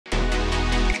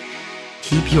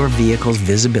keep your vehicle's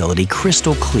visibility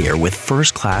crystal clear with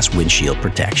First Class Windshield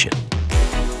Protection.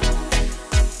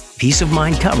 Peace of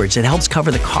mind coverage that helps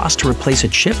cover the cost to replace a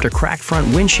chipped or cracked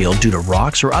front windshield due to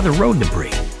rocks or other road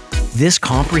debris. This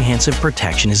comprehensive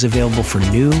protection is available for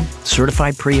new,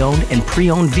 certified pre-owned, and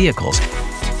pre-owned vehicles,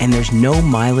 and there's no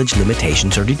mileage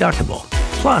limitations or deductible.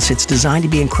 Plus, it's designed to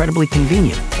be incredibly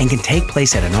convenient and can take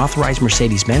place at an authorized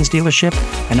Mercedes-Benz dealership,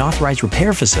 an authorized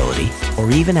repair facility, or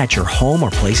even at your home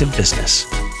or place of business.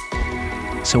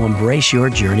 So embrace your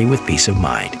journey with peace of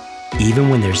mind, even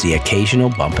when there's the occasional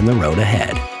bump in the road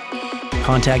ahead.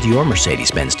 Contact your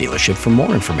Mercedes-Benz dealership for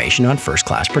more information on First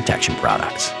Class Protection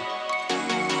products.